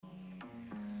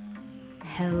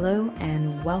Hello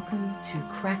and welcome to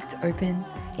Cracked Open,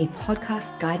 a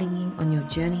podcast guiding you on your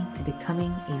journey to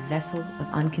becoming a vessel of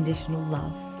unconditional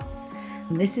love.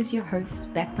 And this is your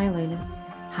host, Beck Milonas,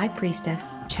 High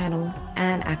Priestess, Channel,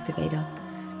 and Activator.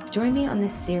 Join me on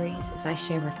this series as I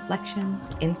share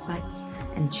reflections, insights,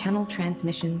 and channel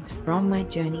transmissions from my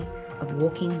journey of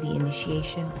walking the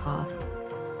initiation path.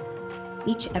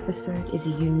 Each episode is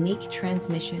a unique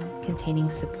transmission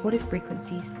containing supportive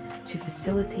frequencies to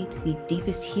facilitate the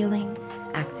deepest healing,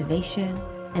 activation,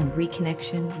 and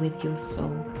reconnection with your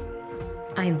soul.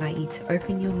 I invite you to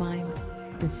open your mind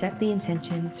and set the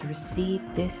intention to receive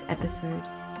this episode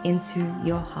into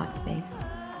your heart space.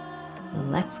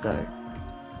 Let's go.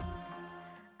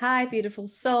 Hi, beautiful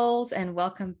souls, and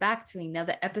welcome back to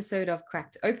another episode of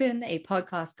Cracked Open, a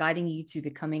podcast guiding you to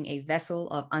becoming a vessel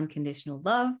of unconditional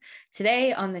love.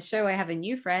 Today on the show, I have a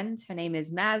new friend. Her name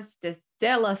is Maz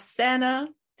Dela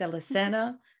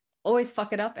Cerna. Always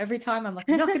fuck it up every time. I'm like,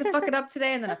 I'm not going to fuck it up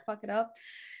today, and then I fuck it up.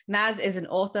 Maz is an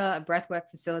author, a breathwork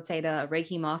facilitator, a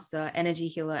Reiki master, energy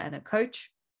healer, and a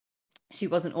coach. She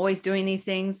wasn't always doing these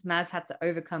things. Maz had to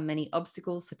overcome many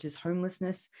obstacles such as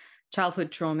homelessness,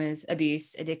 childhood traumas,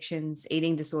 abuse, addictions,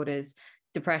 eating disorders,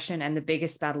 depression, and the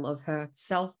biggest battle of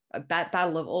herself,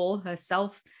 battle of all,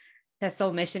 herself. Her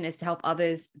sole mission is to help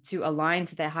others to align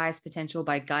to their highest potential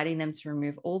by guiding them to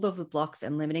remove all of the blocks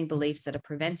and limiting beliefs that are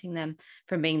preventing them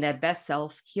from being their best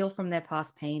self, heal from their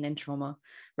past pain and trauma,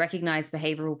 recognize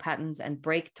behavioral patterns, and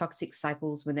break toxic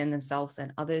cycles within themselves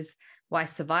and others. Why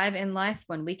survive in life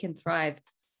when we can thrive?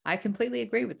 I completely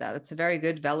agree with that. It's a very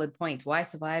good, valid point. Why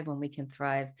survive when we can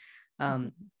thrive?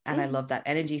 And I love that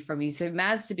energy from you. So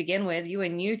Maz, to begin with, you are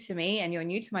new to me and you're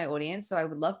new to my audience. So I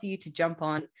would love for you to jump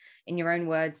on, in your own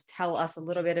words, tell us a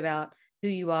little bit about who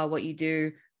you are, what you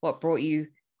do, what brought you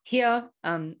here,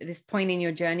 at this point in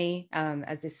your journey,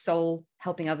 as this soul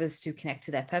helping others to connect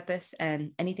to their purpose,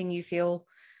 and anything you feel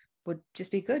would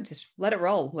just be good. Just let it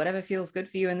roll, whatever feels good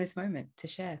for you in this moment to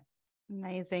share.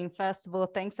 Amazing. First of all,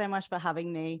 thanks so much for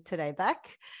having me today,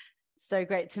 Beck. So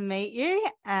great to meet you.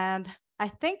 And I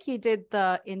think you did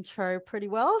the intro pretty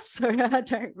well, so I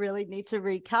don't really need to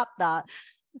recap that.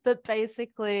 But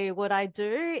basically what I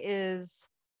do is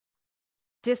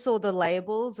diss all the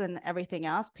labels and everything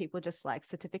else. People just like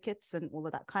certificates and all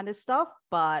of that kind of stuff.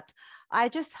 But I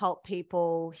just help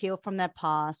people heal from their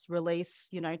past, release,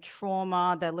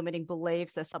 trauma, their limiting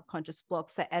beliefs, their subconscious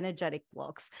blocks, their energetic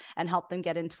blocks, and help them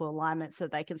get into alignment so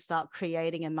they can start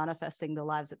creating and manifesting the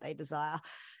lives that they desire.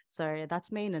 So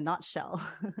that's me in a nutshell.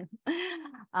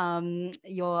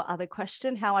 Your other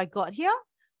question, how I got here,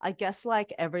 I guess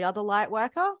like every other light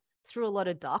worker, through a lot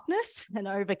of darkness and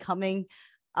overcoming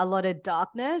a lot of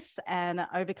darkness and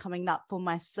overcoming that for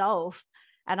myself.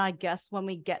 And I guess when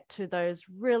we get to those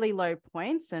really low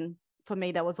points, and for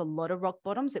me, there was a lot of rock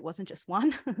bottoms, it wasn't just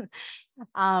one.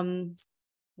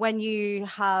 When you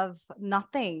have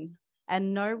nothing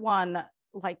and no one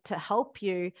like to help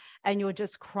you, and you're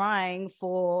just crying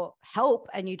for help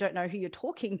and you don't know who you're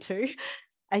talking to,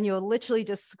 and you're literally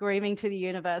just screaming to the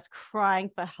universe, crying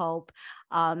for help.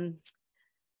 And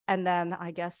then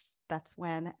I guess that's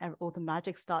when all the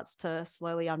magic starts to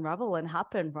slowly unravel and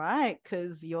happen, right?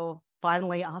 Because you're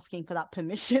finally asking for that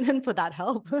permission and for that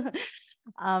help.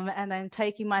 And then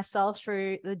taking myself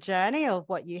through the journey of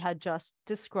what you had just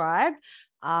described.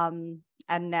 And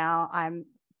now I'm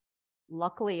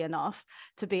luckily enough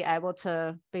to be able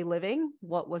to be living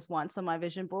what was once on my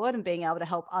vision board and being able to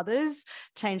help others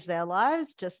change their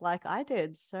lives just like I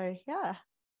did. So, yeah.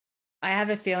 I have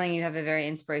a feeling you have a very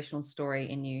inspirational story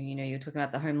in you. You're talking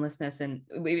about the homelessness, and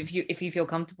if you feel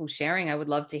comfortable sharing, I would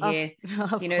love to hear,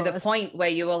 the point where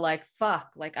you were like,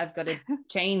 fuck, like I've got to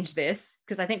change this.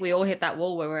 Because I think we all hit that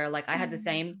wall where we're like, I had the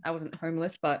same, I wasn't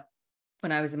homeless, but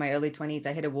when I was in my early 20s,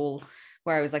 I hit a wall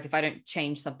where I was like, if I don't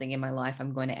change something in my life,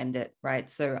 I'm going to end it. Right.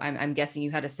 So I'm guessing you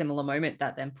had a similar moment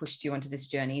that then pushed you onto this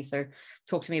journey. So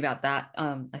talk to me about that.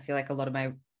 I feel like a lot of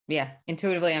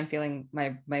intuitively, I'm feeling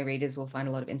my readers will find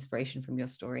a lot of inspiration from your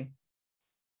story.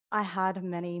 I had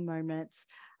many moments.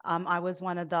 I was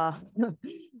one of the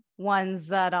ones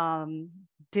that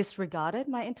disregarded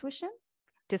my intuition,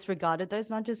 disregarded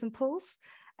those nudges and pulls,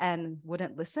 and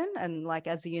wouldn't listen. And like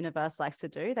as the universe likes to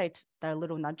do, they're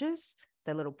little nudges,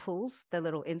 they're little pulls, they're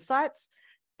little insights.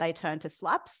 They turn to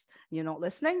slaps, you're not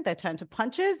listening, they turn to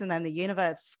punches, and then the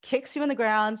universe kicks you in the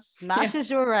ground, smashes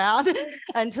you around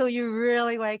until you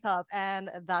really wake up. And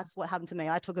that's what happened to me.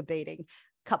 I took a beating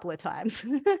a couple of times.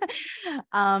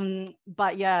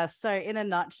 But yeah, so in a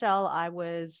nutshell, I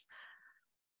was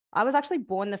actually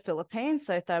born in the Philippines,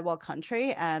 so third world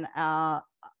country, and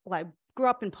like grew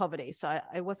up in poverty. So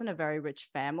I wasn't a very rich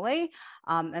family.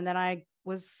 And then I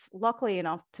was lucky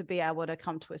enough to be able to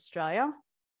come to Australia.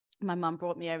 My mum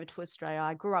brought me over to Australia.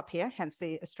 I grew up here, hence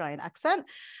the Australian accent.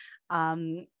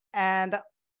 And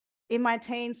in my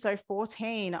teens, so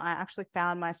 14, I actually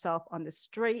found myself on the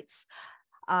streets,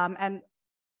 and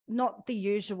not the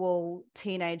usual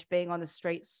teenage being on the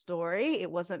street story.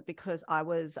 It wasn't because I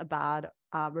was a bad,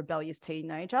 rebellious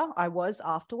teenager. I was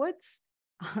afterwards.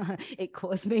 It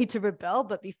caused me to rebel.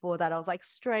 But before that, I was like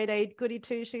straight A, goody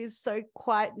two shoes, so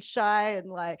quiet and shy, and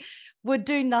like would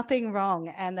do nothing wrong.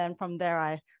 And then from there,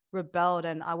 I rebelled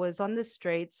and I was on the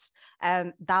streets.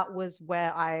 And that was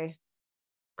where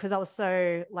because I was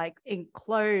so like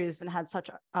enclosed and had such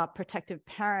protective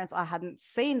parents, I hadn't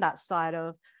seen that side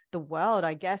of the world,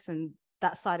 I guess, and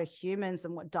that side of humans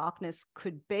and what darkness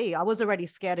could be. I was already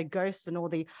scared of ghosts and all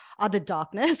the other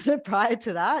darkness prior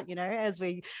to that. As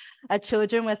we are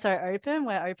children,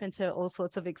 we're open to all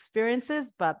sorts of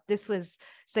experiences, but this was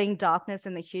seeing darkness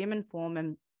in the human form.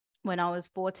 And when I was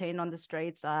 14 on the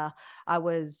streets, I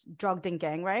was drugged and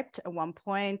gang raped at one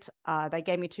point. They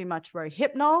gave me too much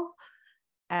Rohypnol.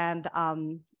 And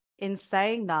in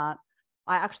saying that,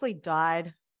 I actually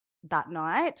died that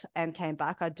night and came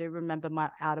back. I do remember my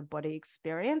out of body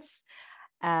experience.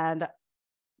 And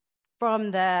from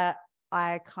there,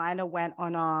 I kind of went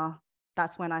on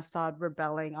that's when I started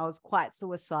rebelling. I was quite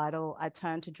suicidal. I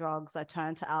turned to drugs. I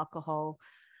turned to alcohol.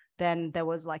 Then there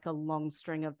was like a long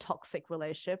string of toxic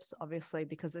relationships, obviously,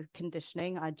 because of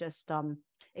conditioning I just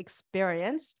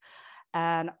experienced.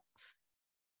 And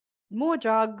more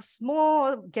drugs,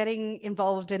 more getting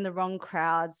involved in the wrong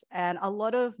crowds, and a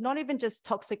lot of not even just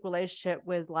toxic relationship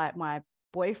with like my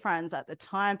boyfriends at the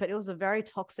time, but it was a very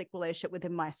toxic relationship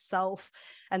within myself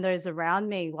and those around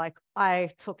me. Like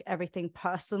I took everything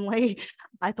personally.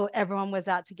 I thought everyone was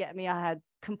out to get me. I had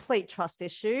complete trust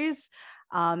issues.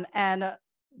 And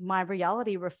my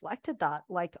reality reflected that.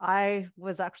 Like I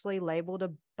was actually labeled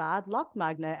a bad luck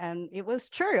magnet, and it was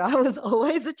true. I was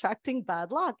always attracting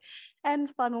bad luck.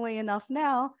 And funnily enough,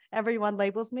 now everyone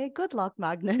labels me a good luck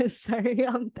magnet. So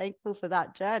I'm thankful for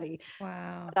that journey.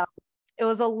 Wow. But, it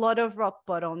was a lot of rock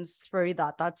bottoms through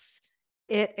that. That's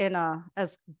it in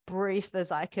as brief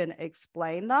as I can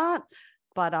explain that.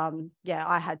 But yeah,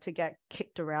 I had to get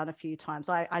kicked around a few times.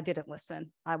 I didn't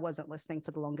listen. I wasn't listening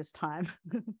for the longest time.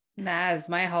 Maz,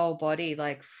 my whole body,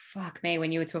 like, fuck me.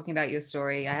 When you were talking about your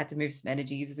story, I had to move some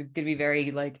energy. It was going to be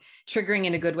very like triggering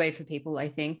in a good way for people, I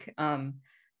think,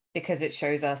 because it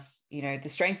shows us, the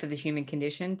strength of the human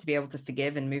condition to be able to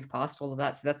forgive and move past all of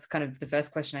that. So that's kind of the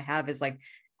first question I have is like,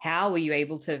 how were you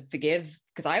able to forgive?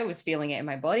 Because I was feeling it in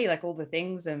my body, like all the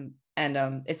things. And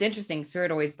it's interesting. Spirit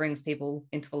always brings people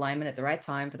into alignment at the right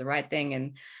time for the right thing.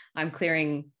 And I'm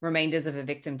clearing remainders of a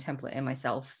victim template in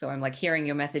myself. So I'm like hearing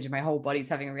your message and my whole body's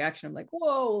having a reaction. I'm like,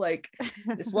 whoa, like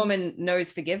this woman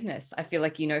knows forgiveness. I feel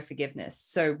like forgiveness.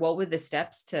 So what were the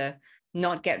steps to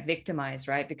not get victimized,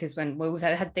 right? Because when we've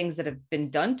had things that have been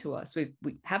done to us, we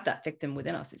have that victim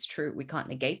within us. It's true. We can't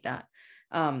negate that.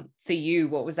 For you,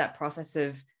 what was that process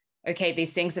of, okay,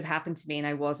 these things have happened to me and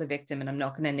I was a victim, and I'm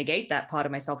not going to negate that part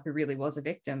of myself who really was a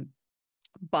victim,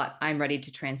 but I'm ready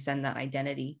to transcend that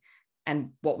identity.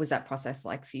 And what was that process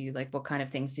like for you? Like, what kind of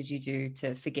things did you do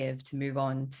to forgive, to move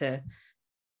on, to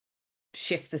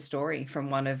shift the story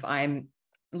from one of I'm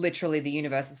literally the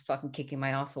universe is fucking kicking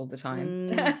my ass all the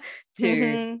time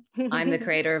to I'm the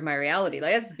creator of my reality?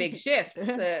 Like that's a big shift,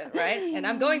 right? And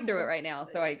I'm going through it right now,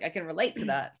 so I can relate to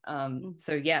that.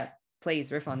 So yeah,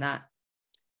 please riff on that.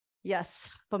 Yes,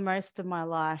 for most of my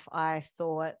life, I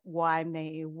thought, why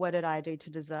me? What did I do to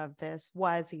deserve this?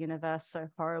 Why is the universe so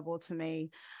horrible to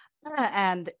me?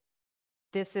 And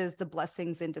this is the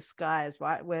blessings in disguise,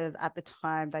 right? Where at the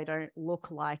time they don't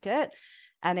look like it.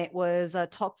 And it was a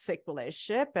toxic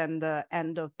relationship, and the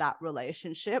end of that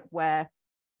relationship where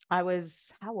I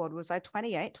was, how old was I?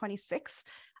 28, 26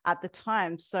 at the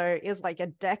time. So it was like a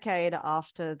decade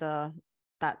after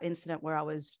that incident where I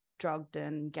was drugged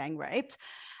and gang raped.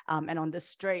 And on the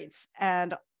streets.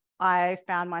 And I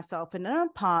found myself in an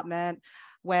apartment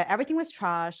where everything was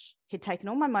trash. He'd taken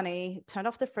all my money, turned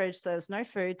off the fridge, so there's no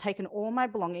food, taken all my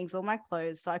belongings, all my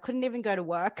clothes. So I couldn't even go to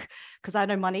work because I had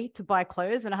no money to buy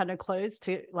clothes, and I had no clothes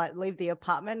to like leave the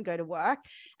apartment and go to work.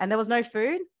 And there was no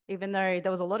food, even though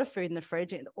there was a lot of food in the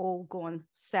fridge. It all gone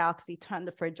sour because he turned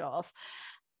the fridge off.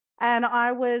 And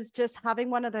I was just having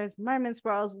one of those moments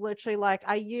where I was literally like,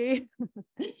 are you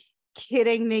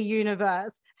kidding me,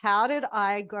 universe? How did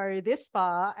I go this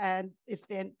far? And it's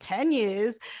been 10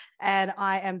 years and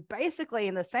I am basically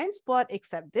in the same spot,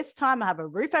 except this time I have a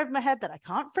roof over my head that I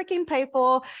can't freaking pay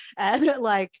for. And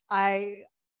like,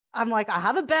 I'm like, I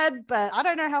have a bed, but I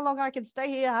don't know how long I can stay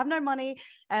here. I have no money.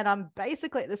 And I'm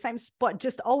basically at the same spot,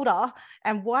 just older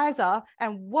and wiser.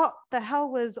 And what the hell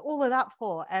was all of that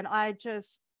for? And I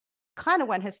just kind of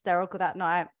went hysterical that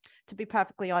night. To be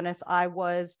perfectly honest, I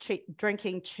was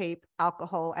drinking cheap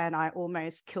alcohol and I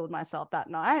almost killed myself that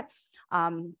night.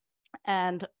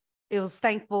 And it was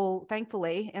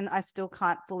thankfully, and I still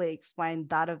can't fully explain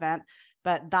that event,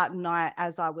 but that night,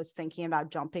 as I was thinking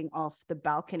about jumping off the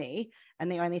balcony,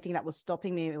 and the only thing that was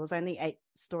stopping me, it was only 8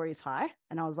 stories high.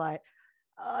 And I was like,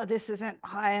 oh, this isn't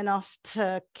high enough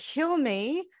to kill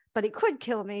me, but it could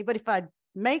kill me. But if I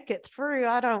make it through,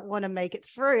 I don't want to make it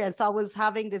through. And so I was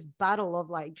having this battle of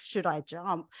like, should I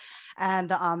jump?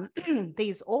 And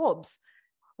these orbs,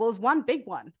 well, it was one big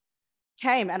one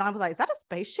came and I was like, is that a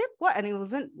spaceship? What? And it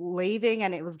wasn't leaving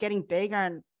and it was getting bigger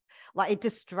and like it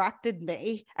distracted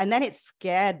me and then it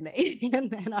scared me. And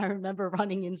then I remember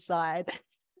running inside.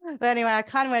 But anyway, I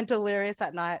kind of went delirious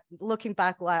that night. Looking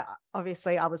back, like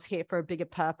obviously I was here for a bigger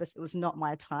purpose. It was not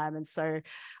my time. And so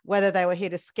whether they were here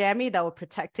to scare me, they were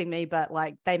protecting me, but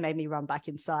like they made me run back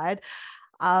inside.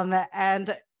 And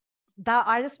that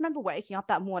I just remember waking up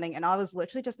that morning and I was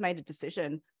literally just made a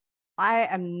decision. I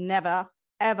am never,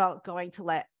 ever going to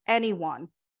let anyone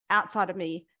outside of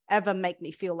me ever make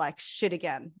me feel like shit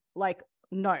again. Like,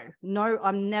 no,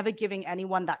 I'm never giving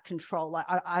anyone that control. Like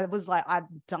I was like, I'm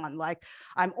done. Like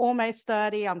I'm almost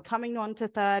 30, I'm coming on to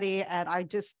 30 and I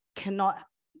just cannot,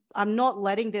 I'm not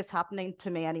letting this happening to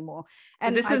me anymore.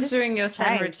 And this was during your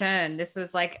Saturn changed. return. This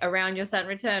was like around your Saturn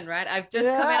return, right? I've just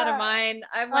come out of Yeah. mine.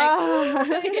 I'm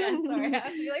like, yeah, sorry. I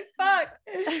have to be like, fuck.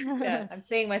 Yeah, I'm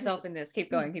seeing myself in this.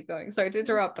 Keep going. Sorry to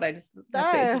interrupt, but I just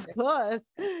have to No, of interject. course.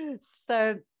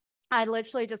 So I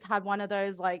literally just had one of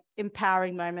those like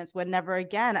empowering moments where never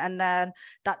again. And then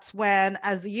that's when,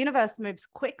 as the universe moves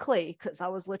quickly, because I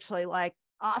was literally like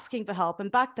asking for help. And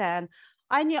back then,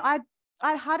 I knew I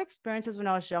had experiences when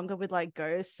I was younger with like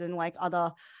ghosts and like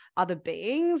other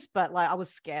beings, but like I was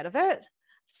scared of it.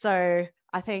 So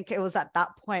I think it was at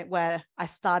that point where I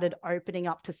started opening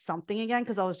up to something again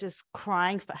because I was just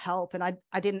crying for help. And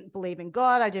I didn't believe in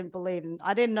God. I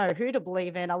didn't know who to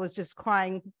believe in. I was just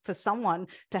crying for someone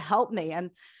to help me. And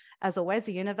as always,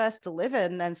 the universe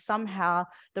delivered. And then somehow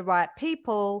the right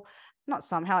people, not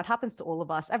somehow, it happens to all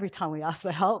of us every time we ask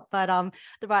for help, but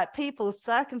the right people,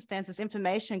 circumstances,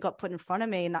 information got put in front of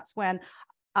me. And that's when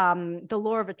the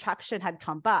law of attraction had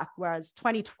come back, whereas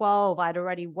 2012 I'd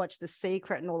already watched The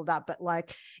Secret and all of that, but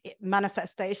like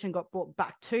manifestation got brought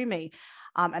back to me.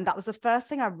 And that was the first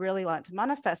thing I really learned to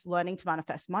manifest, learning to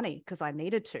manifest money because I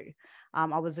needed to.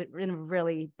 I was in a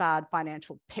really bad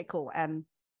financial pickle and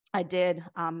I did.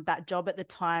 That job at the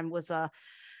time was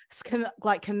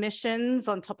like commissions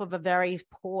on top of a very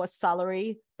poor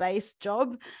salary based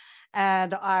job.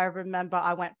 And I remember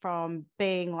I went from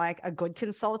being like a good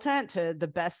consultant to the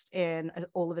best in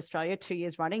all of Australia, 2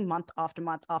 years running, month after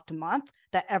month after month,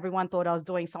 that everyone thought I was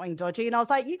doing something dodgy. And I was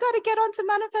like, you got to get onto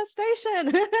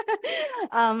manifestation.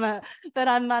 But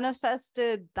I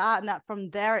manifested that. And that from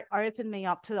there, it opened me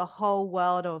up to the whole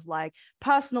world of like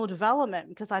personal development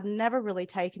because I'd never really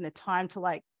taken the time to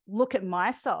like look at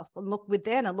myself and look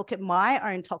within and look at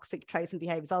my own toxic traits and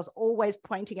behaviors. I was always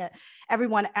pointing at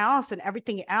everyone else and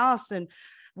everything else and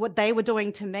what they were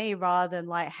doing to me rather than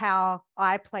like how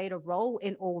I played a role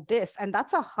in all this. And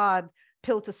that's a hard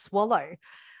pill to swallow,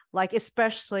 like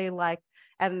especially like,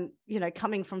 and you know,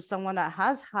 coming from someone that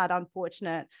has had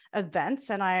unfortunate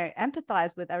events, and I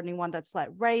empathize with anyone that's like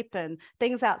rape and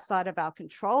things outside of our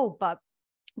control. But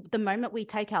the moment we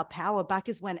take our power back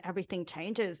is when everything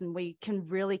changes and we can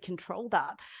really control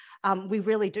that. We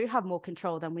really do have more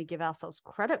control than we give ourselves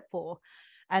credit for.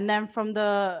 And then from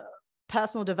the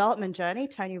personal development journey,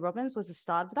 Tony Robbins was the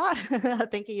start of that. I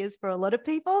think he is for a lot of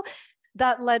people.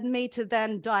 That led me to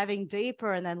then diving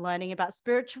deeper and then learning about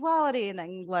spirituality and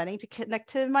then learning to connect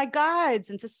to my guides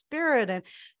and to spirit. And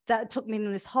that took me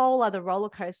in this whole other roller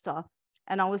coaster.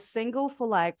 And I was single for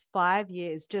like 5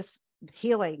 years, just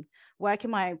healing, working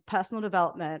my personal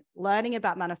development, learning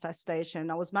about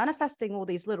manifestation. I was manifesting all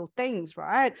these little things,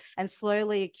 right? And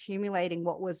slowly accumulating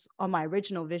what was on my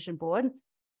original vision board.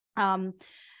 And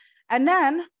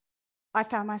then I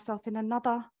found myself in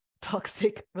another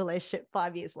toxic relationship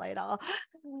 5 years later.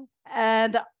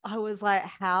 And I was like,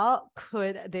 how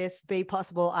could this be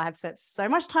possible? I've spent so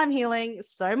much time healing,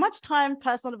 so much time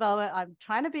personal development. I'm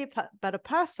trying to be a better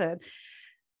person.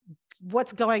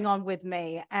 What's going on with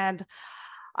me? And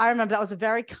I remember that was a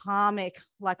very karmic,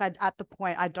 like at the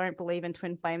point, I don't believe in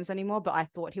twin flames anymore, but I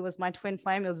thought he was my twin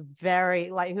flame. It was very,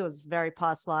 like, he was very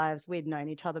past lives. We'd known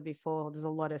each other before. There's a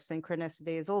lot of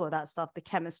synchronicities, all of that stuff, the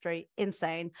chemistry,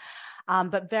 insane,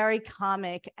 but very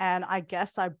karmic. And I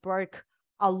guess I broke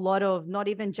a lot of not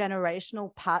even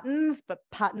generational patterns, but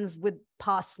patterns with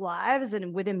past lives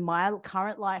and within my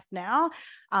current life now,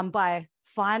 by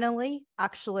finally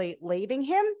actually leaving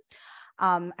him.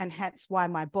 And hence why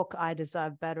my book, I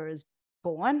Deserve Better, is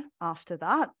born after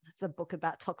that. It's a book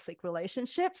about toxic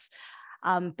relationships.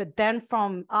 But then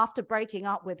from after breaking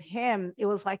up with him, it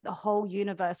was like the whole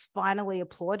universe finally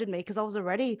applauded me, because I was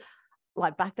already,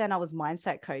 like, back then I was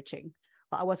mindset coaching.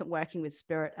 I wasn't working with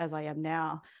spirit as I am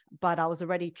now, but I was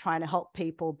already trying to help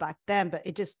people back then. But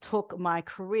it just took my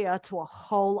career to a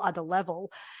whole other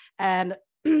level. And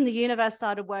the universe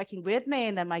started working with me,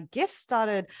 and then my gifts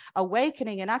started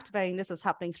awakening and activating. This was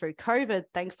happening through COVID,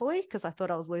 thankfully, because I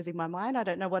thought I was losing my mind. I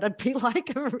don't know what I'd be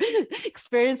like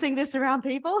experiencing this around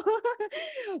people.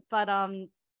 But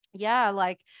yeah,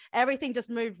 like everything just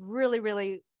moved really,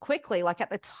 really quickly. Like at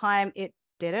the time, it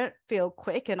didn't feel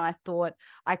quick, and I thought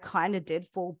I kind of did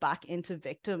fall back into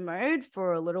victim mode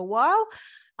for a little while.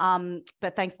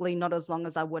 But thankfully not as long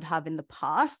as I would have in the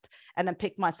past, and then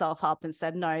picked myself up and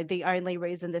said, no, the only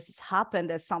reason this has happened,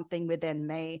 there's something within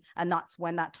me. And that's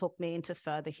when that took me into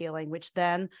further healing, which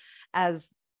then, as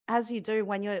you do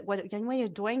when you're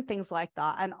doing things like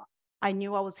that, and I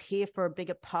knew I was here for a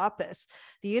bigger purpose.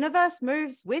 The universe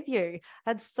moves with you.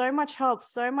 Had so much help,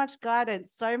 so much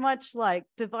guidance, so much like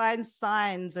divine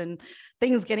signs and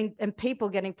things and people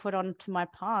getting put onto my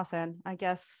path. And I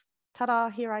guess, ta-da,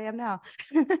 here I am now.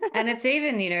 And it's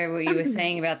even, what you were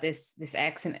saying about this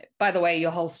ex. And by the way,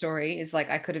 your whole story is like,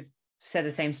 I could have said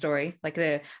the same story, like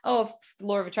the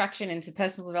law of attraction into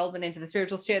personal development, into the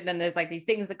spiritual shit. And then there's like these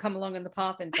things that come along in the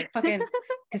path, and it's like fucking,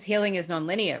 because healing is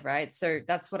non-linear, right? So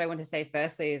that's what I want to say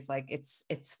firstly, is like, it's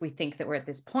we think that we're at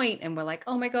this point and we're like,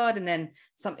 oh my God, and then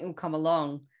something will come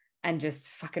along and just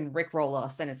fucking rickroll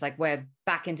us, and it's like we're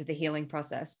back into the healing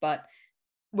process. But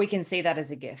we can see that as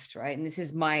a gift, right? And this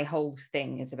is my whole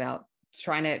thing, is about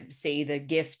trying to see the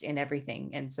gift in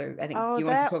everything. And so I think you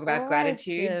want to talk about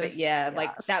gratitude, but yes.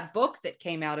 Like that book that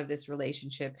came out of this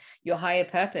relationship, your higher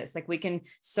purpose, like we can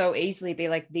so easily be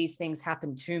like, these things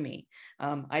happened to me.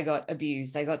 I got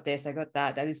abused. I got this, I got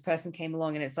that this person came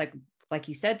along. And it's like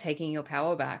you said, taking your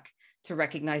power back to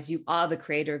recognize you are the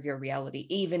creator of your reality.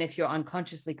 Even if you're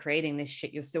unconsciously creating this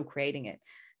shit, you're still creating it.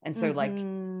 And so like,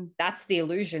 that's the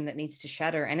illusion that needs to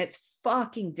shatter. And it's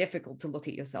fucking difficult to look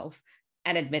at yourself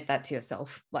and admit that to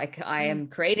yourself. Like, I am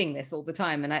creating this all the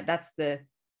time. And that's the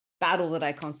battle that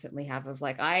I constantly have, of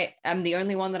like, I am the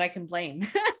only one that I can blame.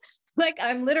 Like,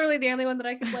 I'm literally the only one that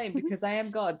I can blame, because I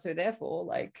am God. So therefore,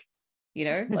 like,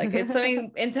 like it's something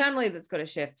internally that's got to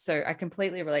shift. So I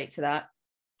completely relate to that.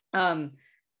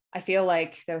 I feel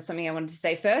like there was something I wanted to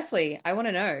say. Firstly, I want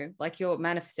to know, like, your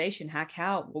manifestation hack.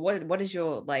 What is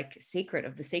your like secret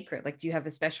of the secret? Like, do you have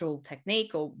a special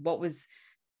technique, or what was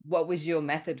your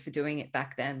method for doing it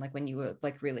back then? Like when you were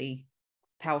like really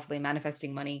powerfully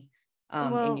manifesting money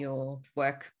in your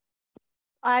work?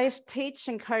 I teach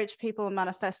and coach people in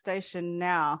manifestation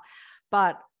now,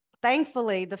 but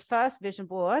thankfully the first vision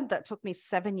board that took me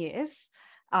 7 years,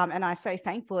 and I say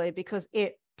thankfully because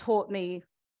it taught me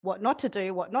what not to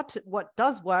do, what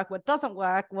does work, what doesn't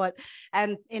work,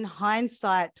 and in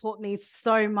hindsight taught me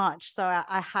so much. So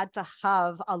I had to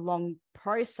have a long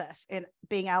process in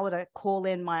being able to call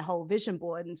in my whole vision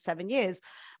board in 7 years.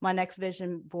 My next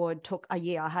vision board took a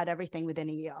year. I had everything within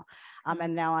a year.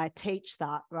 And now I teach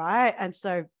that, right? And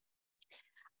so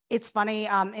it's funny,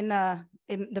 in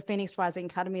the Phoenix Rising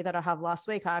Academy that I have last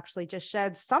week, I actually just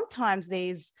shared sometimes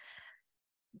these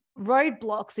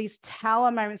roadblocks, these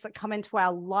tower moments that come into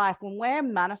our life when we're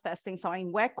manifesting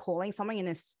something, we're calling something, and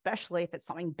especially if it's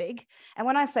something big. And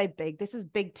when I say big, this is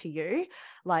big to you,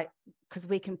 like, because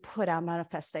we can put our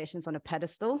manifestations on a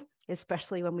pedestal,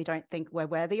 especially when we don't think we're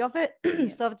worthy of it. Yeah.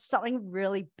 So if it's something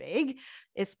really big,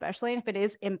 especially if it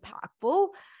is impactful,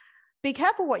 be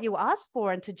careful what you ask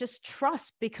for, and to just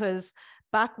trust, because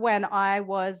back when I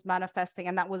was manifesting,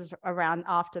 and that was around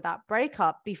after that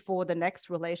breakup, before the next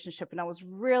relationship, and I was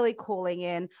really calling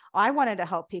in, I wanted to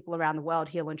help people around the world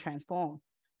heal and transform.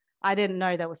 I didn't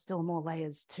know there were still more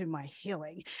layers to my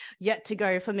healing yet to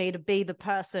go, for me to be the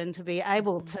person to be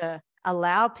able to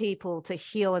allow people to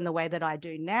heal in the way that I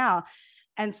do now.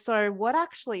 And so what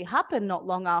actually happened not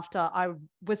long after I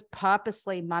was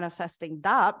purposely manifesting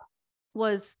that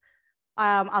was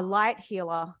a light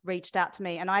healer reached out to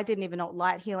me, and I didn't even know what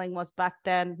light healing was back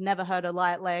then, never heard of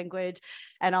light language.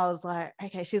 And I was like,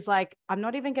 okay, she's like, I'm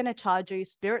not even going to charge you.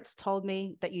 Spirits told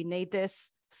me that you need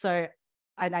this. So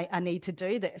I need to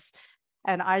do this.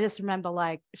 And I just remember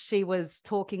like she was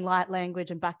talking light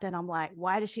language. And back then I'm like,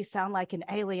 why does she sound like an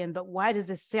alien? But why does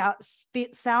this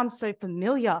sound so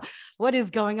familiar? What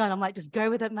is going on? I'm like, just go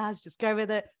with it, Maz, just go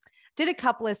with it. Did a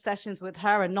couple of sessions with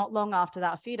her, and not long after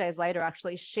that, a few days later,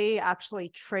 actually, she actually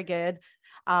triggered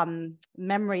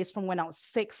memories from when I was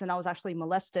 6 and I was actually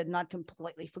molested, and I'd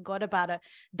completely forgot about it.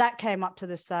 That came up to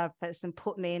the surface and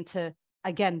put me into,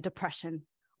 again, depression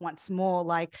once more,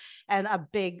 like, and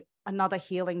another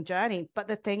healing journey. But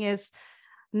the thing is,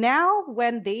 now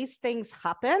when these things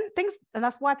happen, and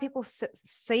that's why people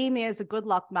see me as a good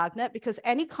luck magnet, because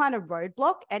any kind of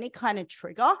roadblock, any kind of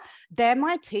trigger, they're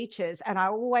my teachers. And I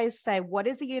always say, what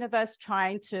is the universe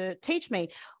trying to teach me?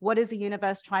 What is the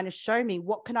universe trying to show me?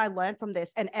 What can I learn from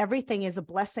this? And everything is a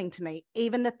blessing to me,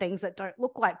 even the things that don't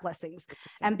look like blessings. 100%.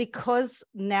 And because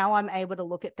now I'm able to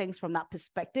look at things from that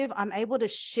perspective, I'm able to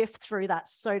shift through that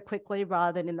so quickly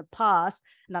rather than in the past.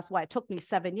 And that's why it took me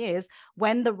 7 years.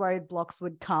 When the roadblocks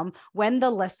would come, when the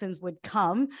lessons would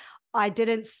come, I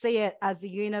didn't see it as the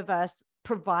universe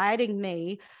providing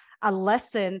me a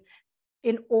lesson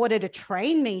in order to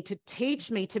train me, to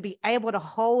teach me, to be able to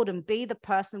hold and be the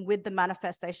person with the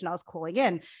manifestation I was calling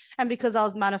in. And because I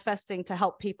was manifesting to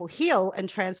help people heal and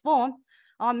transform,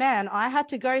 oh man, I had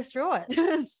to go through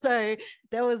it. So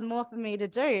there was more for me to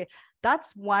do.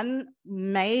 That's one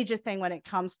major thing when it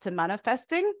comes to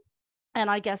manifesting. And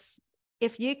I guess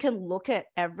if you can look at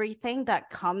everything that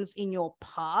comes in your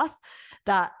path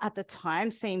that at the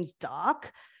time seems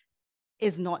dark,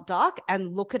 is not dark,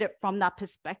 and look at it from that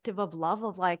perspective of love,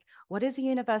 of like, what is the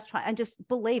universe trying? And just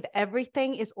believe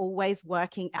everything is always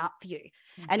working out for you.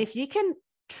 Mm-hmm. And if you can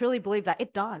truly believe that,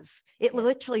 it does. It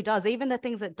literally does. Even the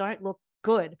things that don't look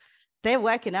good, they're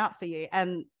working out for you.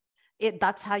 And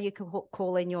that's how you can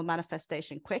call in your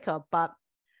manifestation quicker. But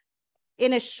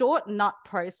in a short nut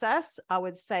process, I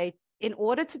would say, in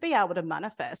order to be able to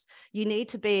manifest, you need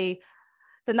to be,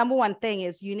 the number one thing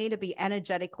is you need to be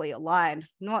energetically aligned,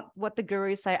 not what the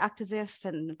gurus say, act as if,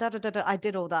 and I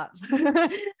did all that.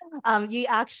 You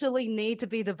actually need to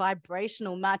be the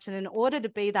vibrational match. And in order to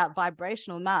be that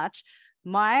vibrational match,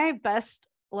 my best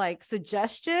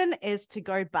suggestion is to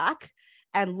go back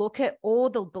and look at all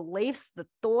the beliefs, the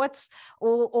thoughts,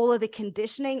 all of the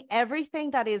conditioning, everything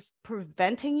that is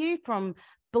preventing you from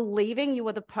believing you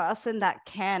are the person that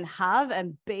can have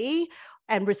and be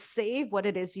and receive what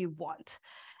it is you want,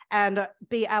 and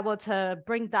be able to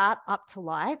bring that up to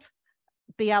light,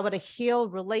 be able to heal,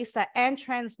 release that, and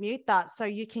transmute that, so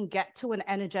you can get to an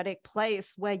energetic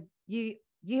place where you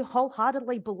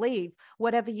wholeheartedly believe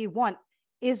whatever you want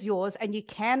is yours, and you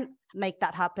can make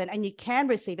that happen, and you can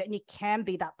receive it, and you can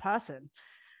be that person.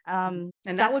 And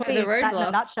that's why the roadblocks, in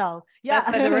a nutshell. Yeah, that's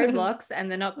why the roadblocks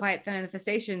and the not quite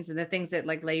manifestations and the things that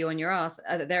lay you on your ass,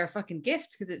 they're a fucking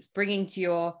gift, because it's bringing to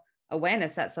your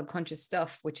awareness that subconscious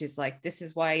stuff, which is like, this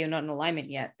is why you're not in alignment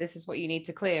yet. This is what you need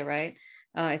to clear, right?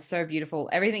 It's so beautiful.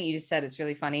 Everything you just said, it's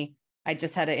really funny. I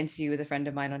just had an interview with a friend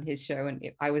of mine on his show, and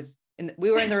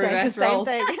we were in the reverse role,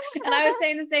 and I was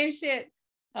saying the same shit.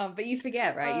 But you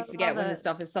forget, right? You forget when the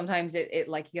stuff is, sometimes it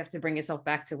like, you have to bring yourself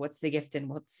back to what's the gift and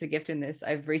what's the gift in this.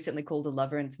 I've recently called a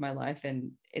lover into my life,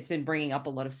 and it's been bringing up a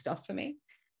lot of stuff for me.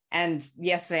 And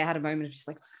yesterday I had a moment of just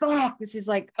like, fuck, this is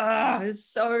like, this is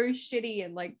so shitty,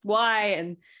 and like, why?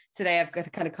 And today I've got to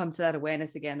kind of come to that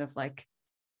awareness again of like,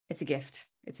 it's a gift.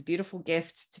 It's a beautiful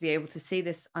gift to be able to see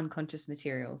this unconscious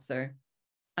material. So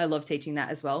I love teaching that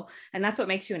as well. And that's what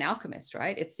makes you an alchemist,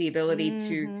 right? It's the ability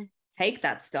to take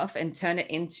that stuff and turn it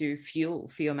into fuel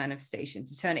for your manifestation,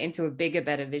 to turn it into a bigger,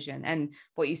 better vision. And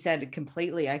what you said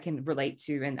completely, I can relate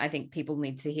to. And I think people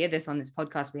need to hear this on this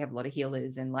podcast. We have a lot of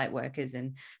healers and light workers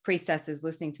and priestesses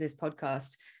listening to this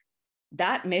podcast.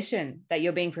 That mission that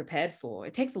you're being prepared for,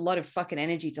 it takes a lot of fucking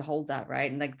energy to hold that,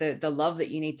 right? And like the love that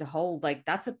you need to hold, like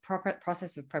that's a proper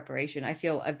process of preparation. I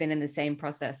feel I've been in the same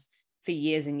process for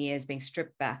years and years, being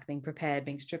stripped back, being prepared,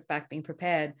 being stripped back, being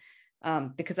prepared.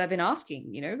 Because I've been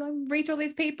asking, reach all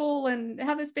these people and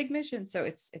have this big mission. So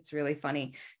it's really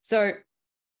funny. So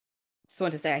just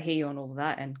want to say I hear you on all of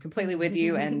that, and completely with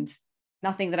you, and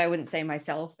nothing that I wouldn't say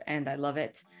myself, and I love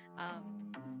it.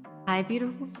 Hi,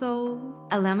 beautiful soul.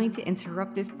 Allow me to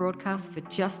interrupt this broadcast for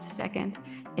just a second.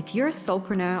 If you're a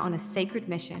soulpreneur on a sacred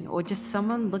mission, or just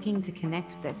someone looking to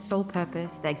connect with their soul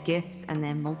purpose, their gifts, and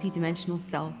their multidimensional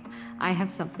self, I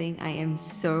have something I am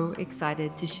so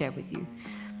excited to share with you.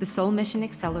 The Soul Mission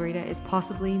Accelerator is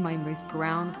possibly my most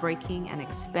groundbreaking and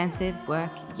expansive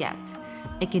work yet.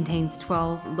 It contains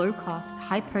 12 low-cost,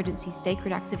 high-potency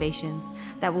sacred activations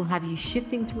that will have you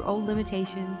shifting through old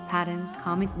limitations, patterns,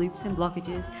 karmic loops, and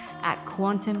blockages at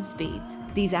quantum speeds.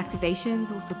 These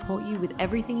activations will support you with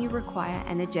everything you require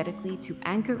energetically to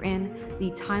anchor in the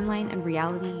timeline and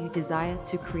reality you desire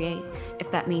to create.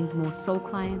 If that means more soul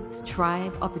clients,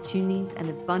 tribe, opportunities, and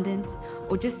abundance,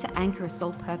 or just to anchor a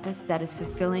soul purpose that is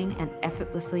fulfilling and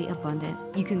effortlessly abundant.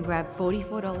 You can grab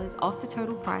 $44 off the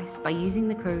total price by using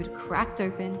the code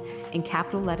CRACKEDOPEN in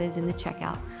capital letters in the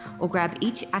checkout, or grab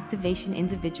each activation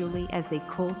individually as they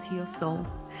call to your soul.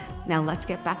 Now let's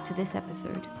get back to this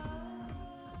episode.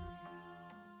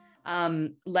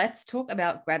 Let's talk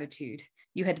about gratitude.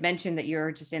 You had mentioned that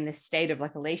you're just in this state of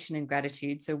like elation and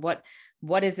gratitude. So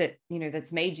what is it,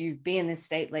 that's made you be in this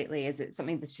state lately? Is it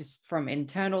something that's just from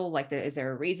internal? Is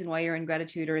there a reason why you're in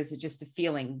gratitude, or is it just a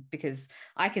feeling? Because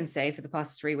I can say for the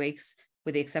past 3 weeks,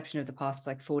 with the exception of the past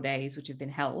like 4 days, which have been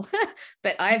hell,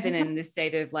 but I've been in this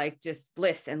state of like just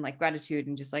bliss and like gratitude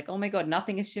and just like, oh my God,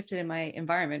 nothing has shifted in my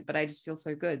environment, but I just feel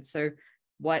so good. So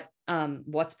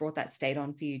what's brought that state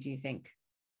on for you, do you think?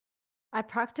 I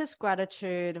practice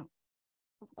gratitude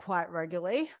quite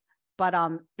regularly, but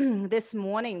this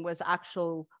morning was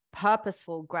actual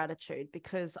purposeful gratitude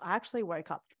because I actually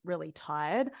woke up really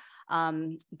tired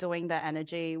doing the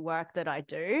energy work that I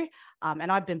do, and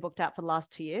I've been booked out for the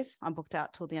last 2 years. I'm booked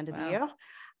out till the end of the year.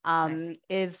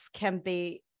 Nice. Can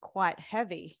be quite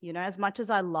heavy, as much as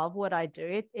I love what I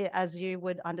do, it as you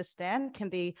would understand, can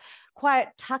be quite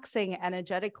taxing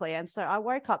energetically. And so I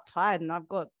woke up tired, and I've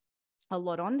got a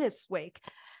lot on this week.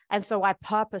 And so I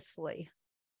purposefully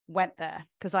went there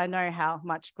because I know how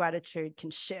much gratitude can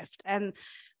shift. And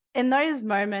in those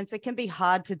moments, it can be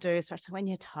hard to do, especially when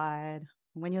you're tired,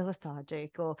 when you're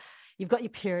lethargic, or you've got your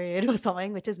period or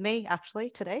something, which is me actually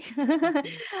today.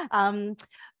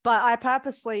 But I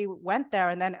purposely went there,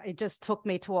 and then it just took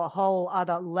me to a whole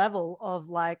other level of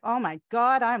like, oh my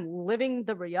God, I'm living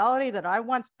the reality that I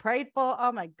once prayed for.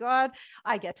 Oh my God,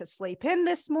 I get to sleep in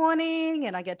this morning,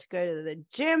 and I get to go to the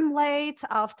gym late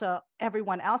after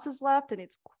everyone else has left, and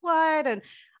it's quiet. And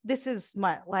this is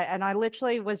and I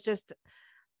literally was just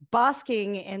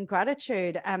basking in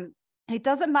gratitude. It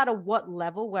doesn't matter what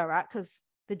level we're at, because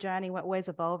the journey, we're always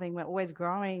evolving, we're always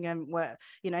growing, and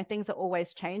things are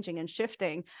always changing and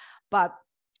shifting. But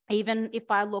even if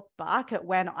I look back at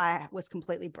when I was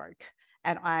completely broke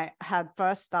and I had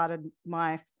first started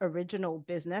my original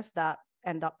business that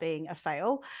ended up being a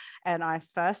fail, and I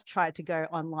first tried to go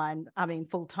online,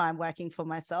 full-time working for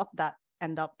myself, that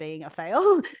end up being a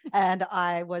fail. And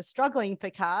I was struggling for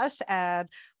cash, and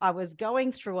I was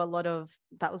going through a lot of,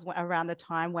 that was around the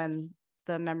time when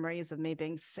the memories of me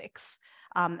being 6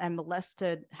 and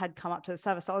molested had come up to the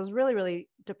surface. So I was really, really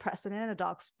depressed and in a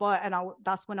dark spot. And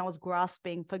that's when I was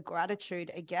grasping for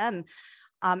gratitude again.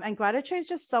 And gratitude is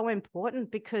just so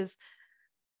important, because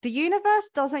the universe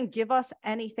doesn't give us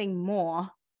anything more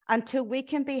until we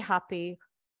can be happy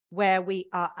where we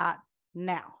are at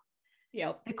now.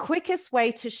 Yep. The quickest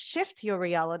way to shift your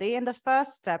reality, and the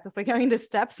first step, if we're going the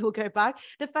steps, we'll go back.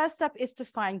 The first step is to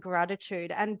find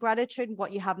gratitude, and gratitude,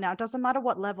 what you have now, it doesn't matter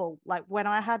what level. Like when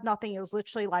I had nothing, it was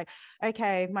literally like,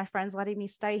 okay, my friend's letting me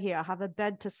stay here. I have a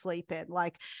bed to sleep in,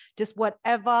 like just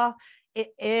whatever it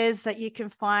is that you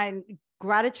can find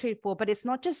gratitude for. But it's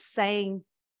not just saying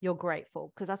you're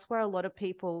grateful, because that's where a lot of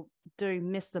people do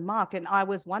miss the mark. And I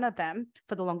was one of them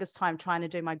for the longest time, trying to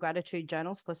do my gratitude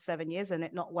journals for 7 years and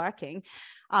it not working.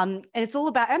 And it's all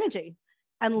about energy,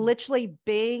 and literally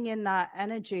being in that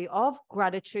energy of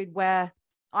gratitude, where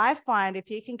I find if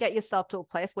you can get yourself to a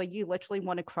place where you literally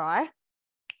want to cry,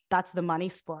 that's the money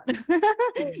spot.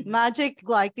 Magic,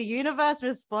 like the universe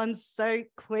responds so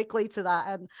quickly to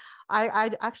that. And I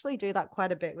actually do that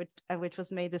quite a bit, which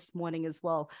was me this morning as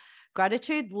well.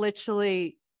 Gratitude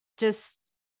literally just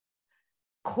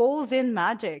calls in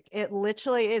magic. It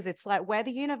literally is. It's like we're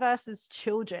the universe's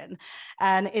children,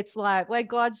 and it's like we're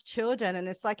God's children. And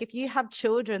it's like if you have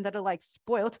children that are like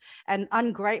spoilt and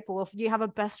ungrateful, if you have a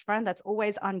best friend that's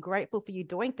always ungrateful for you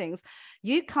doing things,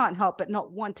 you can't help but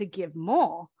not want to give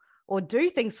more or do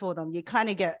things for them. You kind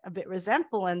of get a bit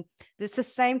resentful. And it's the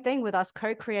same thing with us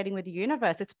co-creating with the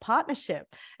universe. It's partnership.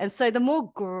 And so the more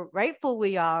grateful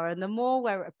we are and the more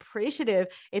we're appreciative,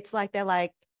 it's like they're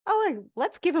like, oh,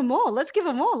 let's give her more. Let's give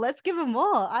her more. Let's give her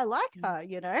more. I like her,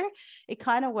 It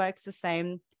kind of works the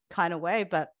same kind of way.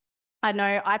 But I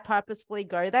know I purposefully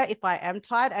go there if I am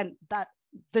tired, and that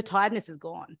the tiredness is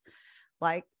gone.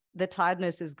 Like the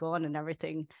tiredness is gone, and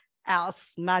everything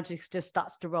else, magic just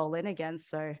starts to roll in again.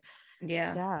 So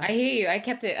Yeah. Yeah. I hear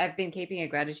you. I've been keeping a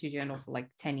gratitude journal for like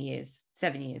 10 years,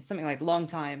 7 years, something like long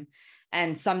time.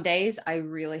 And some days I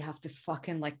really have to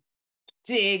fucking like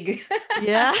dig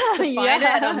Yeah. to find it.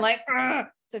 And I'm Yeah. like, "Ugh."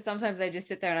 So sometimes I just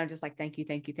sit there and I'm just like, thank you,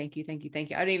 thank you, thank you, thank you, thank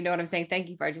you. I don't even know what I'm saying thank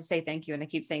you for. I just say thank you. And I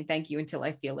keep saying thank you until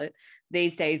I feel it.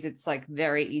 These days, it's like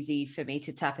very easy for me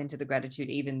to tap into the gratitude,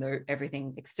 even though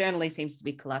everything externally seems to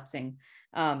be collapsing.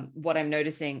 What I'm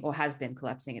noticing, or has been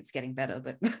collapsing, it's getting better,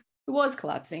 but it was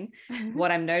collapsing.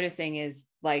 What I'm noticing is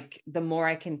like the more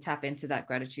I can tap into that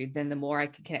gratitude, then the more I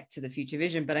can connect to the future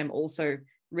vision. But I'm also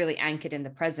really anchored in the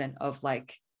present of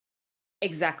like,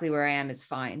 exactly where I am is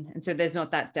fine. And so there's not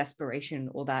that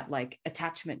desperation or that like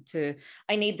attachment to,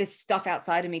 I need this stuff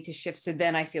outside of me to shift. So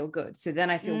then I feel good. So then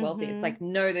I feel wealthy. It's like,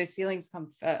 no, those feelings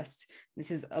come first.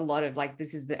 This is a lot of like,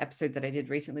 this is the episode that I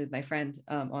did recently with my friend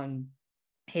on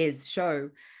his show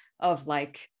of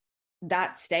like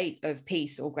that state of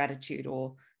peace or gratitude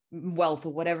or wealth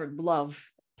or whatever, love,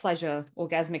 pleasure,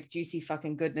 orgasmic, juicy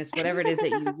fucking goodness, whatever it is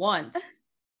that you want.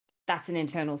 That's an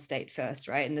internal state first,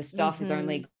 right? And the stuff is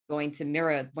only going to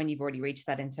mirror when you've already reached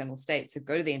that internal state. So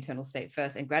go to the internal state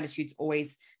first. And gratitude's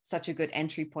always such a good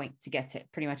entry point to get to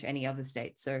pretty much any other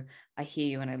state. So I hear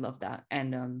you and I love that.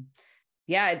 And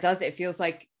yeah, it does. It feels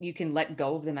like you can let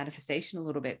go of the manifestation a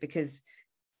little bit because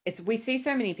we see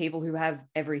so many people who have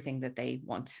everything that they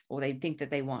want or they think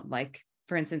that they want. Like,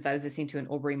 for instance, I was listening to an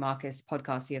Aubrey Marcus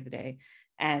podcast the other day,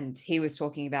 and he was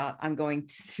talking about, I'm going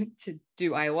to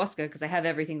do ayahuasca because I have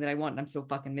everything that I want and I'm still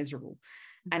fucking miserable.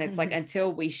 And it's like,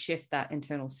 until we shift that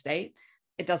internal state,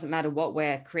 it doesn't matter what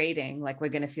we're creating, like we're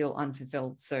going to feel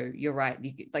unfulfilled. So you're right.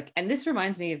 And this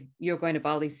reminds me of, you're going to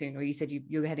Bali soon, or you said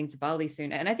you're heading to Bali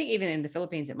soon. And I think even in the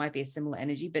Philippines, it might be a similar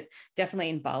energy, but definitely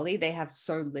in Bali, they have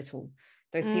so little.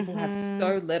 Those people have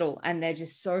so little and they're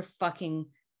just so fucking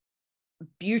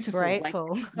beautiful,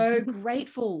 Grateful. like so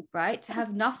grateful, right? To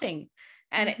have nothing.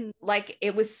 And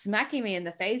it was smacking me in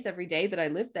the face every day that I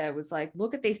lived there. It was like,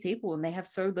 look at these people and they have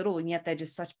so little and yet they're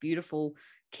just such beautiful,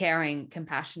 caring,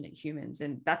 compassionate humans.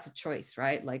 And that's a choice,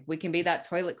 right? Like we can be that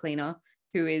toilet cleaner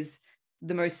who is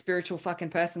the most spiritual fucking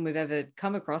person we've ever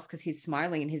come across because he's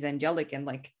smiling and he's angelic, and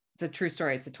like, it's a true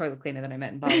story. It's a toilet cleaner that I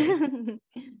met in Bali.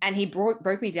 And he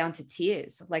broke me down to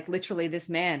tears, like literally this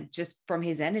man, just from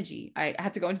his energy. I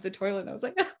had to go into the toilet and I was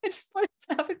like, I just wanted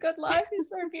to have a good life. He's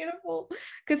so beautiful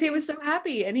because he was so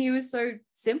happy and he was so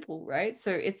simple, right?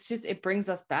 So it's just, it brings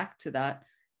us back to that.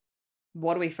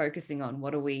 What are we focusing on?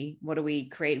 What are we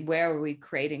create? Where are we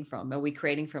creating from? Are we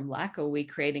creating from lack? Or are we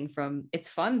creating from, it's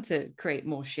fun to create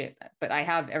more shit, but I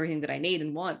have everything that I need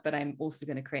and want, but I'm also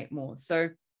going to create more. So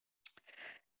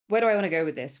where do I want to go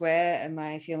with this? Where am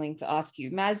I feeling to ask you?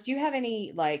 Maz, do you have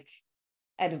any like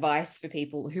advice for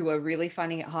people who are really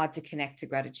finding it hard to connect to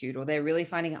gratitude, or they're really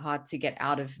finding it hard to get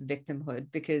out of victimhood?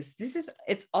 Because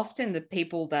it's often the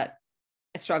people that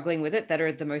are struggling with it that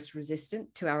are the most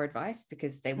resistant to our advice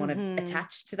because they want to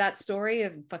attach to that story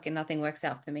of fucking nothing works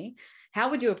out for me.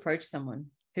 How would you approach someone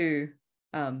who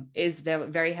is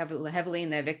very heavily in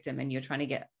their victim and you're trying to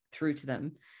get through to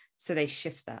them so they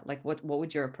shift that? Like what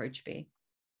would your approach be?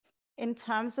 In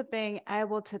terms of being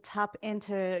able to tap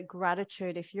into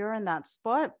gratitude, if you're in that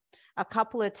spot, a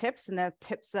couple of tips, and they're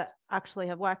tips that actually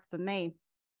have worked for me.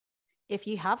 If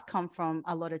you have come from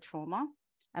a lot of trauma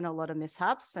and a lot of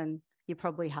mishaps, and you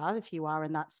probably have if you are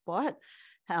in that spot,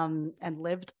 and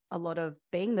lived a lot of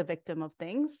being the victim of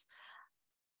things,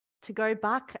 to go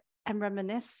back and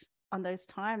reminisce on those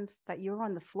times that you were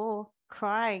on the floor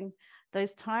crying,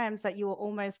 those times that you were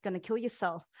almost going to kill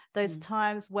yourself, those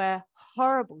times where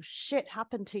horrible shit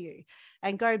happened to you,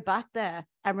 and go back there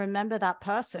and remember that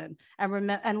person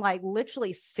and like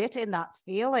literally sit in that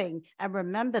feeling and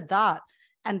remember that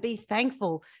and be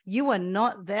thankful you are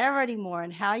not there anymore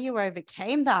and how you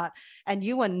overcame that, and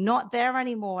you are not there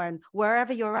anymore, and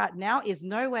wherever you're at now is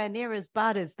nowhere near as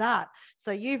bad as that.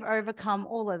 So you've overcome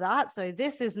all of that, so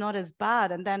this is not as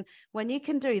bad. And then when you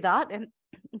can do that, and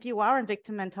if you are in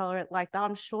victim mentality like that,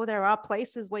 I'm sure there are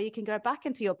places where you can go back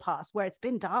into your past where it's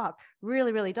been dark,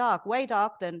 really, really dark, way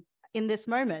dark than in this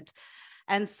moment.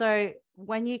 And so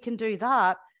when you can do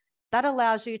that, that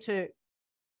allows you to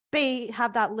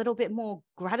have that little bit more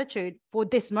gratitude for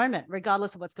this moment,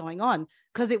 regardless of what's going on,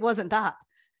 because it wasn't that.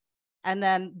 And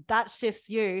then that shifts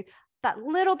you that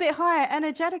little bit higher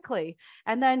energetically.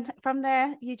 And then from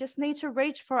there, you just need to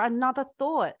reach for another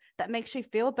thought that makes you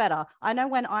feel better. I know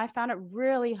when I found it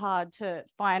really hard to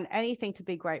find anything to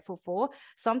be grateful for,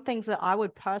 some things that I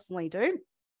would personally do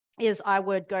is I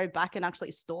would go back and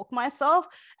actually stalk myself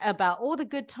about all the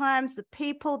good times, the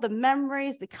people, the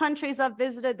memories, the countries I've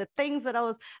visited, the things that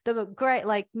the great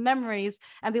like memories,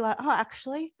 and be like, oh,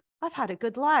 actually, I've had a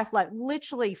good life, like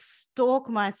literally stalk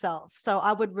myself. So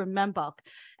I would remember.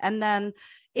 And then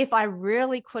if I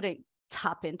really couldn't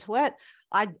tap into it,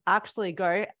 I'd actually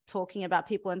go talking about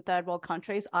people in third world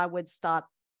countries. I would start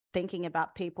thinking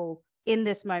about people in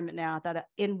this moment now that are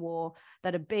in war,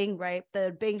 that are being raped, that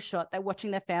are being shot, they're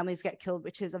watching their families get killed,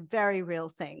 which is a very real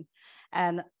thing.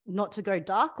 And not to go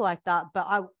dark like that, but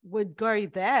I would go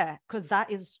there because that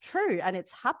is true and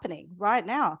it's happening right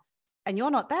now. And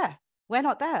you're not there. We're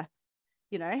not there.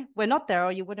 You know, we're not there,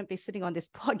 or you wouldn't be sitting on this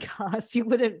podcast. You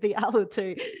wouldn't be able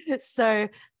to. So,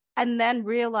 and then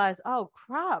realize, oh,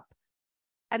 crap.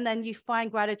 And then you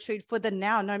find gratitude for the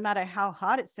now, no matter how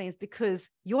hard it seems, because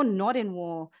you're not in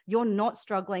war. You're not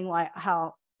struggling like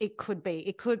how it could be.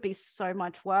 It could be so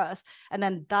much worse. And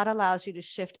then that allows you to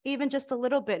shift even just a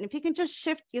little bit. And if you can just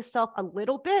shift yourself a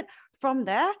little bit from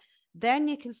there, then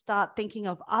you can start thinking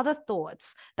of other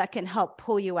thoughts that can help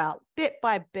pull you out bit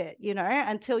by bit, you know,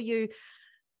 until you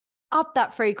up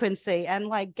that frequency and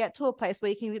like get to a place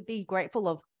where you can be grateful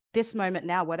of this moment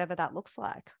now, whatever that looks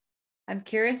like. I'm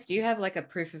curious, do you have like a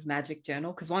proof of magic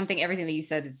journal? Because one thing, everything that you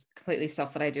said is completely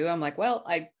stuff that I do. I'm like, well,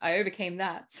 I overcame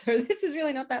that. So this is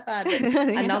really not that bad. But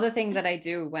Yeah. another thing that I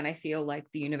do when I feel like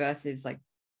the universe is like,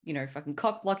 you know, fucking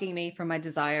cock blocking me from my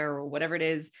desire or whatever it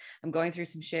is, I'm going through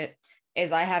some shit,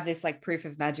 is I have this like proof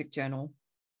of magic journal.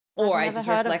 Or I just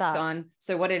reflect on.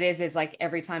 So what it is like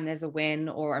every time there's a win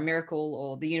or a miracle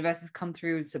or the universe has come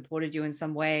through and supported you in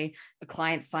some way, a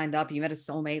client signed up, you met a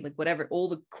soulmate, like whatever, all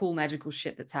the cool magical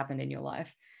shit that's happened in your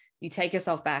life, you take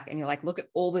yourself back and you're like, look at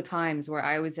all the times where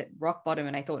I was at rock bottom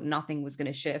and I thought nothing was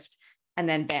going to shift, and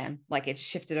then bam, like it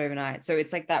shifted overnight. So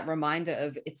it's like that reminder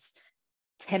of it's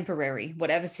temporary.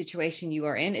 Whatever situation you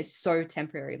are in is so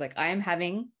temporary. Like I am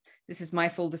having, this is my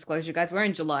full disclosure, guys, we're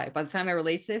in July. By the time I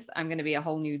release this, I'm going to be a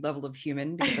whole new level of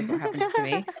human, because that's what happens to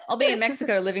me. I'll be in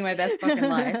Mexico living my best fucking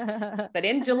life. But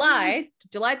in July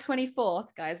 24th,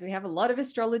 guys, we have a lot of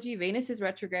astrology. Venus is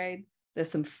retrograde.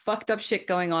 There's some fucked up shit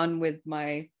going on with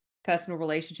my personal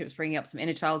relationships, bringing up some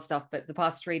inner child stuff. But the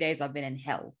past 3 days, I've been in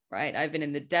hell, right? I've been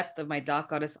in the depth of my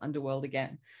dark goddess underworld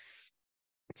again.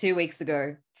 2 weeks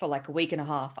ago, for like a week and a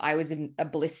half, I was in a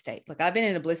bliss state. Like I've been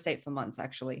in a bliss state for months,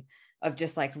 actually, of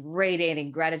just like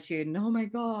radiating gratitude and oh my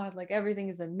God, like everything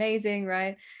is amazing,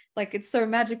 right? Like it's so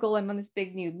magical. I'm on this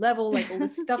big new level, like all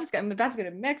this stuff's, I'm about to go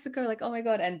to Mexico, like, oh my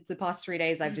God. And the past 3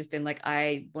 days, I've just been like,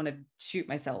 I want to shoot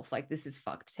myself. Like this is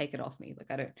fucked. Take it off me.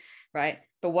 Like I don't, right?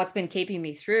 But what's been keeping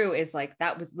me through is like,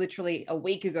 that was literally a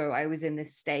week ago, I was in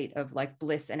this state of like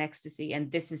bliss and ecstasy,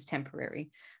 and this is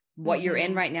temporary. What you're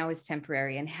in right now is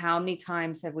temporary. And how many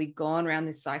times have we gone around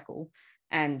this cycle?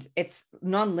 And it's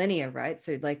non-linear, right?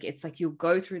 So like, it's like you'll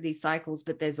go through these cycles,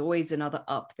 but there's always another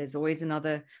up. There's always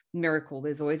another miracle.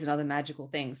 There's always another magical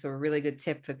thing. So a really good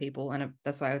tip for people, and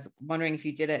that's why I was wondering if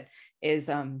you did it, is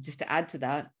just to add to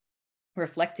that,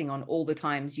 reflecting on all the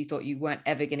times you thought you weren't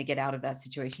ever going to get out of that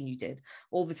situation, you did.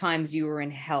 All the times you were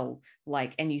in hell,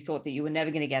 like, and you thought that you were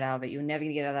never going to get out of it, you were never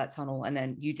going to get out of that tunnel, and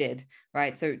then you did,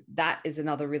 right? So that is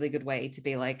another really good way to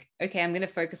be like, okay, I'm going to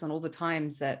focus on all the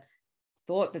times that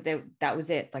thought that that was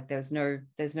it, like there's no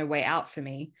way out for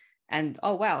me, and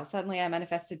oh wow, suddenly I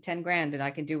manifested 10 grand and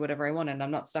I can do whatever I want and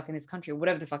I'm not stuck in this country or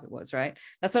whatever the fuck it was, right?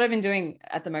 That's what I've been doing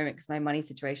at the moment, because my money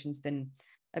situation's been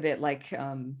a bit like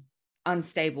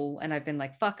unstable, and I've been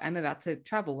like, fuck, I'm about to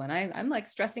travel, and I'm like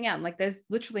stressing out. I'm like, there's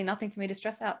literally nothing for me to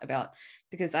stress out about,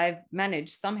 because I've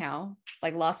managed somehow,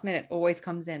 like last minute always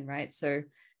comes in, right? So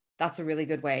that's a really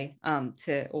good way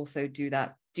to also do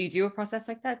that. Do you do a process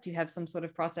like that? Do you have some sort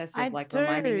of process of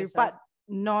reminding yourself? But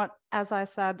not, as I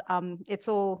said, it's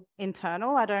all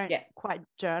internal. I don't quite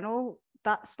journal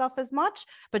that stuff as much,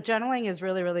 but journaling is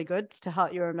really, really good to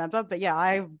help you remember. But yeah,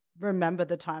 I remember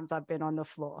the times I've been on the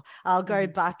floor. I'll go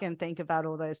back and think about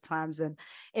all those times, and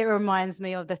it reminds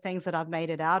me of the things that I've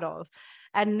made it out of.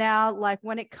 And now, like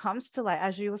when it comes to, like,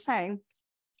 as you were saying,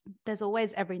 there's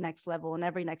always every next level and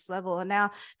every next level. And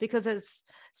now, because there's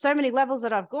so many levels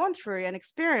that I've gone through and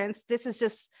experienced, this is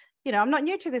just, you know, I'm not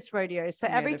new to this rodeo. So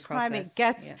every time it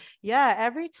gets,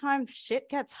 every time shit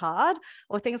gets hard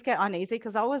or things get uneasy,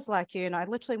 because I was like you, and I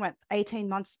literally went 18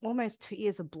 months, almost 2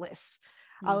 years of bliss.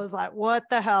 I was like, what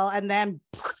the hell? And then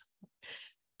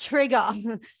trigger.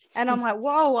 And I'm like,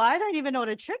 whoa, I don't even know what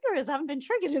a trigger is. I haven't been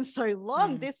triggered in so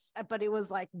long. But it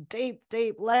was like deep,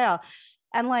 deep layer.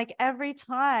 And like every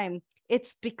time,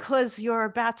 it's because you're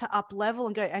about to up level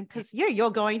and go, and because you're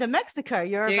going to Mexico.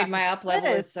 Dude, my up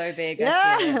level is so big. Yeah.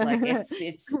 I feel it. Like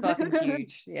it's fucking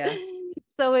huge. Yeah.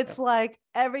 So it's like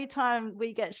every time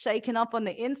we get shaken up on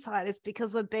the inside, it's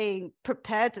because we're being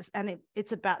prepared to, and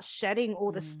it's about shedding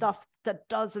all the stuff that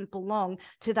doesn't belong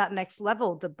to that next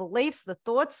level, the beliefs, the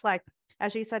thoughts, like,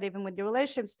 as you said, even with your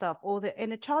relationship stuff, or the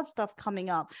inner child stuff coming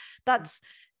up, that's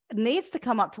needs to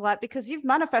come up to light because you've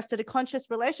manifested a conscious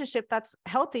relationship that's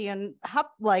healthy and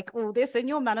like all this, and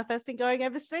you're manifesting going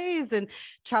overseas and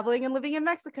traveling and living in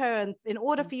Mexico. And in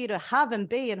order for you to have and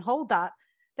be and hold that,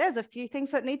 there's a few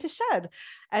things that need to shed.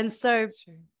 And so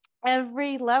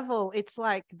every level, it's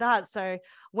like that. So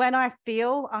when I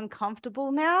feel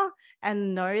uncomfortable now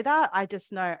and know that, I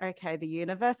just know, okay, the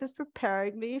universe is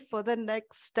preparing me for the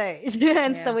next stage.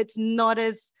 And so it's not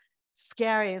as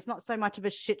scary. It's not so much of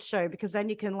a shit show, because then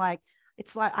you can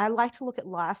it's like, I like to look at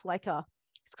life like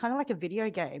it's kind of like a video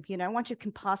game. You know, once you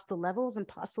can pass the levels and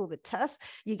pass all the tests,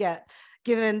 you get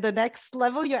given the next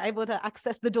level, you're able to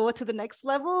access the door to the next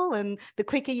level. And the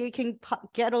quicker you can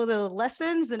get all the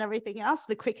lessons and everything else,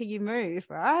 the quicker you move,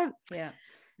 right? Yeah.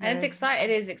 And it's exciting.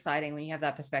 It is exciting when you have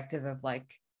that perspective of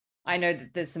like, I know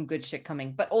that there's some good shit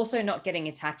coming, but also not getting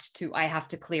attached to, I have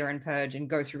to clear and purge and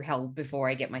go through hell before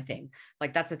I get my thing.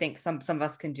 Like, that's the thing. Some of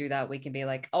us can do that. We can be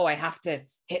like, oh, I have to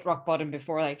hit rock bottom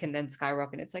before I can then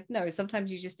skyrocket. It's like, no,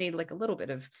 sometimes you just need like a little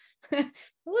bit of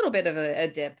a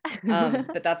dip.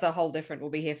 But that's a whole different,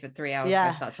 we'll be here for 3 hours if I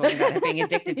start talking about it, being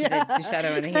addicted to the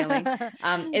shadow and the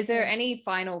healing. Is there any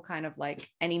final kind of like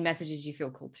any messages you feel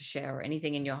called to share, or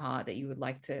anything in your heart that you would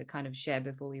like to kind of share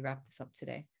before we wrap this up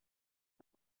today?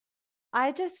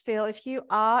 I just feel if you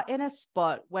are in a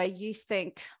spot where you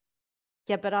think,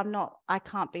 yeah, but I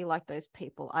can't be like those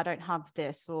people. I don't have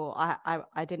this, or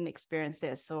I didn't experience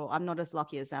this, or I'm not as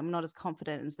lucky as them, I'm not as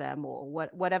confident as them, or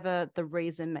whatever the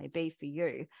reason may be for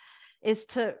you, is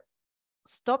to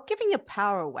stop giving your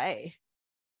power away.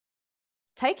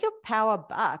 Take your power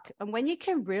back. And when you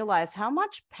can realize how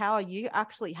much power you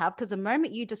actually have, because the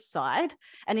moment you decide,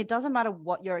 and it doesn't matter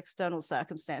what your external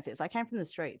circumstance is, I came from the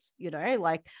streets, you know,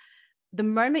 like, the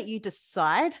moment you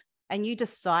decide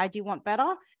you want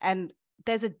better, and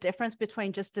there's a difference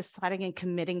between just deciding and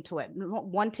committing to it, not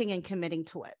wanting and committing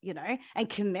to it, you know, and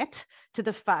commit to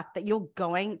the fact that you're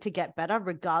going to get better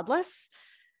regardless.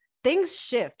 Things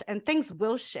shift, and things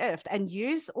will shift, and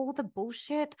use all the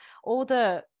bullshit, all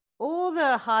the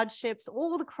hardships,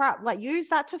 all the crap, like use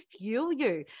that to fuel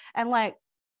you. And like,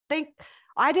 think,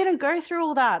 I didn't go through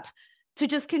all that to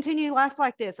just continue life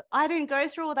like this. I didn't go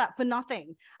through all that for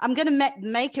nothing. I'm going to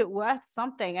make it worth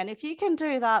something. And if you can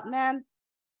do that, man,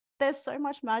 there's so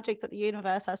much magic that the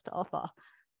universe has to offer.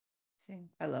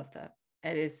 I love that.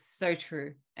 It is so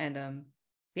true. And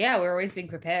yeah, we're always being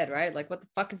prepared, right? Like, what the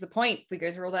fuck is the point? We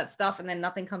go through all that stuff and then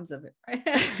nothing comes of it, right?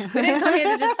 We didn't come here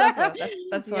to just suffer.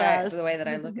 That's why the way that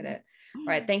I look at it.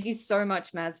 Right. Thank you so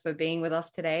much, Maz, for being with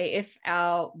us today. If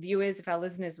our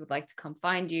listeners would like to come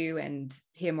find you and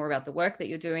hear more about the work that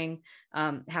you're doing,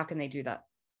 how can they do that?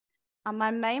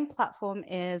 My main platform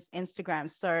is Instagram.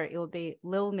 So it will be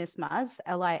Lil Miss Maz,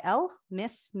 Lil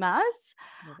Miss Maz.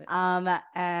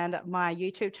 And my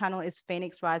YouTube channel is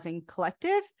Phoenix Rising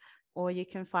Collective, or you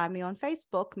can find me on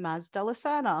Facebook, Maz Dela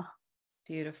Cerna.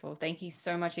 Beautiful. Thank you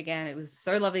so much again. It was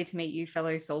so lovely to meet you,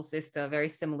 fellow soul sister. Very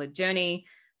similar journey.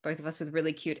 Both of us with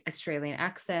really cute Australian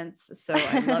accents. So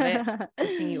I love it.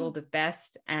 Wishing you all the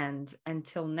best. And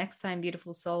until next time,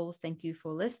 beautiful souls, thank you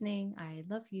for listening. I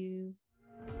love you.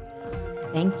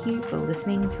 Thank you for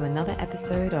listening to another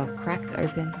episode of Cracked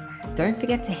Open. Don't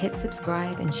forget to hit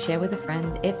subscribe and share with a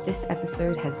friend if this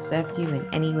episode has served you in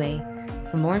any way.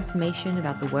 For more information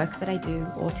about the work that I do,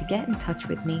 or to get in touch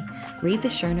with me, read the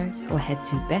show notes or head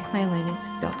to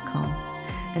beckmylonas.com.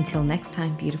 Until next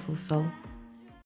time, beautiful soul.